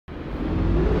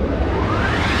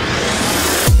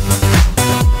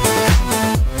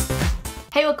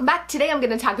welcome back. Today I'm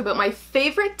going to talk about my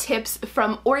favorite tips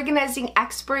from organizing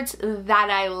experts that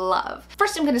I love.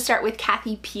 First, I'm going to start with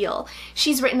Kathy Peel.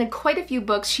 She's written quite a few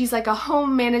books. She's like a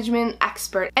home management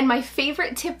expert, and my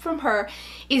favorite tip from her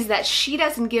is that she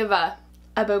doesn't give a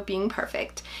about being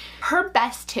perfect. Her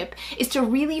best tip is to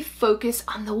really focus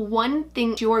on the one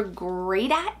thing you're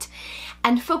great at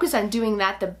and focus on doing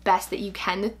that the best that you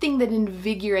can, the thing that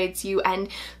invigorates you and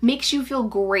makes you feel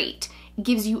great,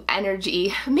 gives you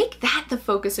energy. Make that the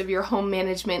focus of your home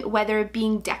management, whether it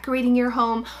being decorating your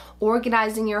home,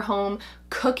 organizing your home,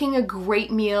 cooking a great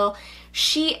meal.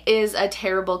 She is a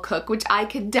terrible cook, which I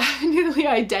could definitely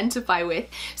identify with.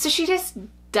 So she just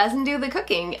doesn't do the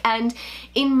cooking. And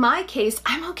in my case,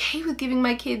 I'm okay with giving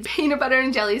my kids peanut butter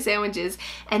and jelly sandwiches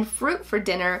and fruit for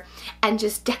dinner and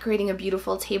just decorating a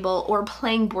beautiful table or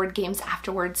playing board games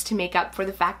afterwards to make up for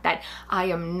the fact that I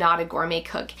am not a gourmet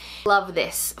cook. Love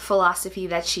this philosophy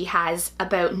that she has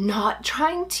about not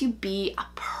trying to be a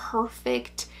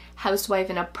perfect housewife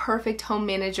and a perfect home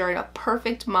manager and a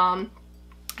perfect mom,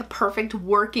 a perfect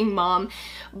working mom,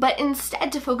 but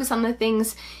instead to focus on the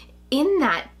things in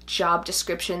that job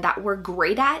description that we're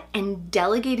great at and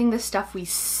delegating the stuff we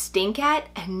stink at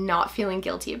and not feeling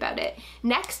guilty about it.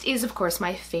 Next is, of course,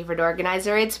 my favorite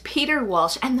organizer. It's Peter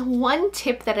Walsh. And the one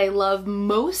tip that I love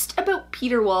most about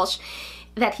Peter Walsh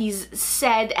that he's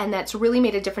said and that's really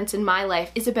made a difference in my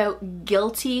life is about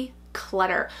guilty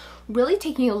clutter. Really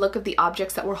taking a look at the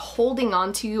objects that we're holding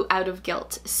on to out of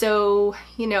guilt. So,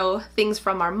 you know, things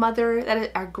from our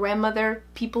mother, our grandmother,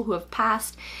 people who have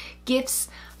passed, gifts,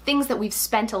 things that we've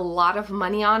spent a lot of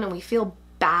money on and we feel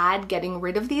bad getting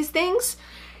rid of these things.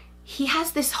 He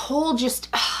has this whole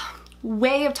just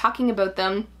way of talking about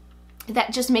them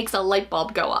that just makes a light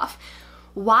bulb go off.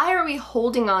 Why are we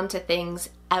holding on to things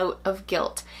out of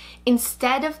guilt?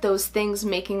 Instead of those things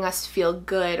making us feel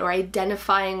good or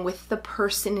identifying with the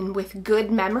person and with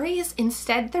good memories,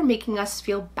 instead they're making us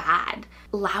feel bad.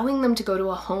 Allowing them to go to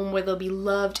a home where they'll be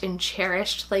loved and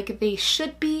cherished like they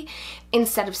should be,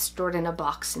 instead of stored in a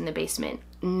box in the basement,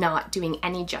 not doing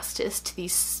any justice to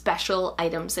these special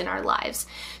items in our lives.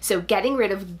 So getting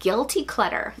rid of guilty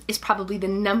clutter is probably the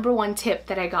 #1 tip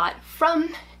that I got from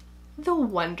the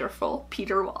wonderful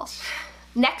Peter Walsh.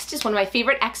 Next is one of my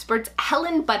favorite experts,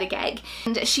 Helen Buttigieg,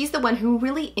 and she's the one who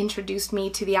really introduced me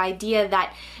to the idea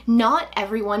that not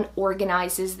everyone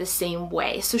organizes the same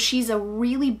way. So she's a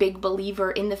really big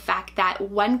believer in the fact that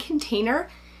one container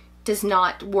does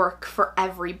not work for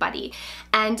everybody.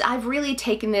 And I've really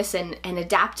taken this and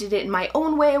adapted it in my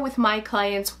own way with my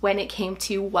clients when it came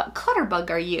to what clutterbug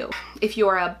are you? If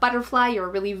you're a butterfly, you're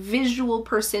a really visual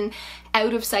person,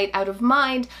 out of sight, out of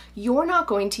mind, you're not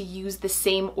going to use the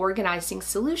same organizing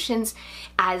solutions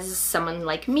as someone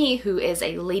like me who is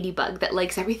a ladybug that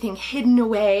likes everything hidden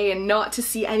away and not to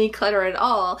see any clutter at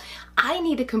all. I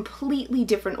need a completely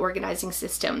different organizing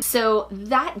system. So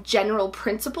that general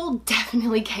principle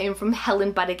definitely came from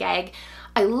Helen Buttigieg.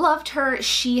 I loved her.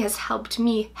 She has helped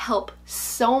me help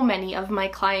so many of my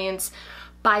clients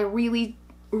by really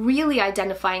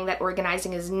identifying that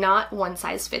organizing is not one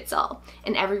size fits all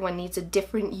and everyone needs a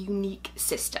different, unique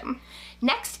system.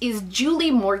 Next is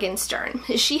Julie Morgenstern.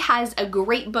 She has a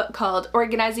great book called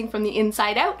Organizing from the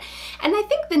Inside Out, and I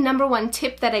think the #1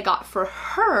 tip that I got for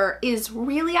her is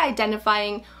really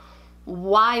identifying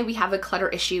why we have a clutter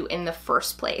issue in the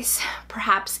first place.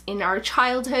 Perhaps in our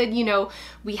childhood, you know,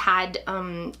 we had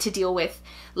to deal with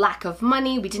lack of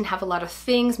money, we didn't have a lot of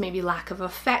things, maybe lack of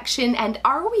affection, and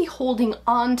are we holding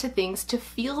on to things to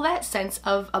feel that sense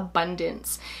of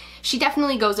abundance? She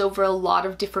definitely goes over a lot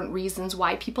of different reasons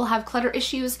why people have clutter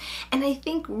issues, and I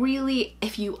think really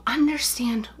if you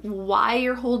understand why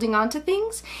you're holding on to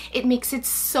things, it makes it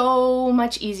so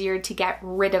much easier to get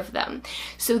rid of them.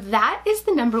 So that is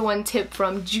the #1 tip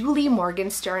from Julie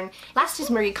Morgenstern. Last is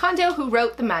Marie Kondo, who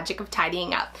wrote The Magic of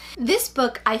Tidying Up. This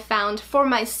book I found for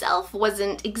myself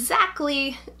wasn't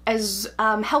exactly as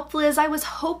helpful as I was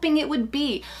hoping it would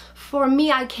be. For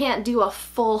me, I can't do a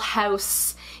full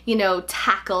house, you know,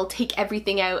 take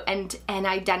everything out and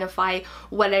identify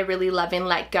what I really love and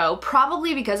let go.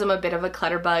 Probably because I'm a bit of a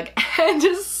clutterbug and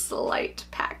a slight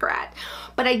pack rat.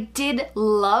 But I did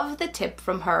love the tip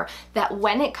from her that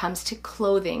when it comes to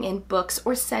clothing and books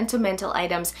or sentimental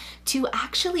items, to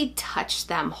actually touch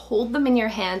them, hold them in your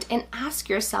hand and ask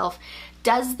yourself,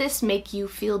 does this make you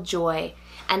feel joy?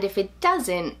 And if it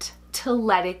doesn't, to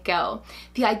let it go.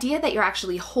 The idea that you're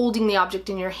actually holding the object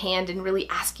in your hand and really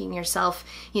asking yourself,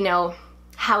 you know,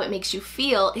 how it makes you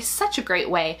feel is such a great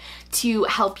way to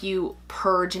help you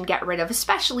purge and get rid of,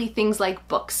 especially things like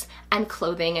books and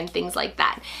clothing and things like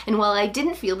that. And while I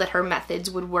didn't feel that her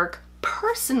methods would work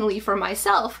personally for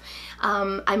myself,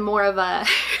 I'm more of a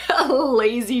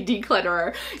lazy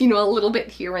declutterer, you know, a little bit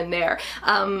here and there.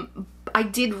 I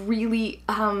did really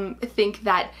think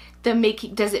that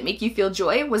does it make you feel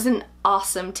joy was an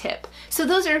awesome tip. So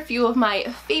those are a few of my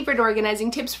favorite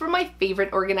organizing tips from my favorite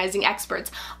organizing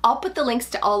experts. I'll put the links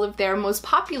to all of their most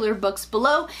popular books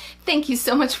below. Thank you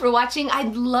so much for watching.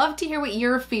 I'd love to hear what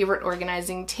your favorite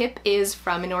organizing tip is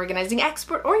from an organizing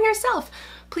expert or yourself.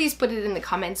 Please put it in the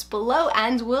comments below,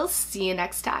 and we'll see you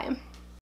next time.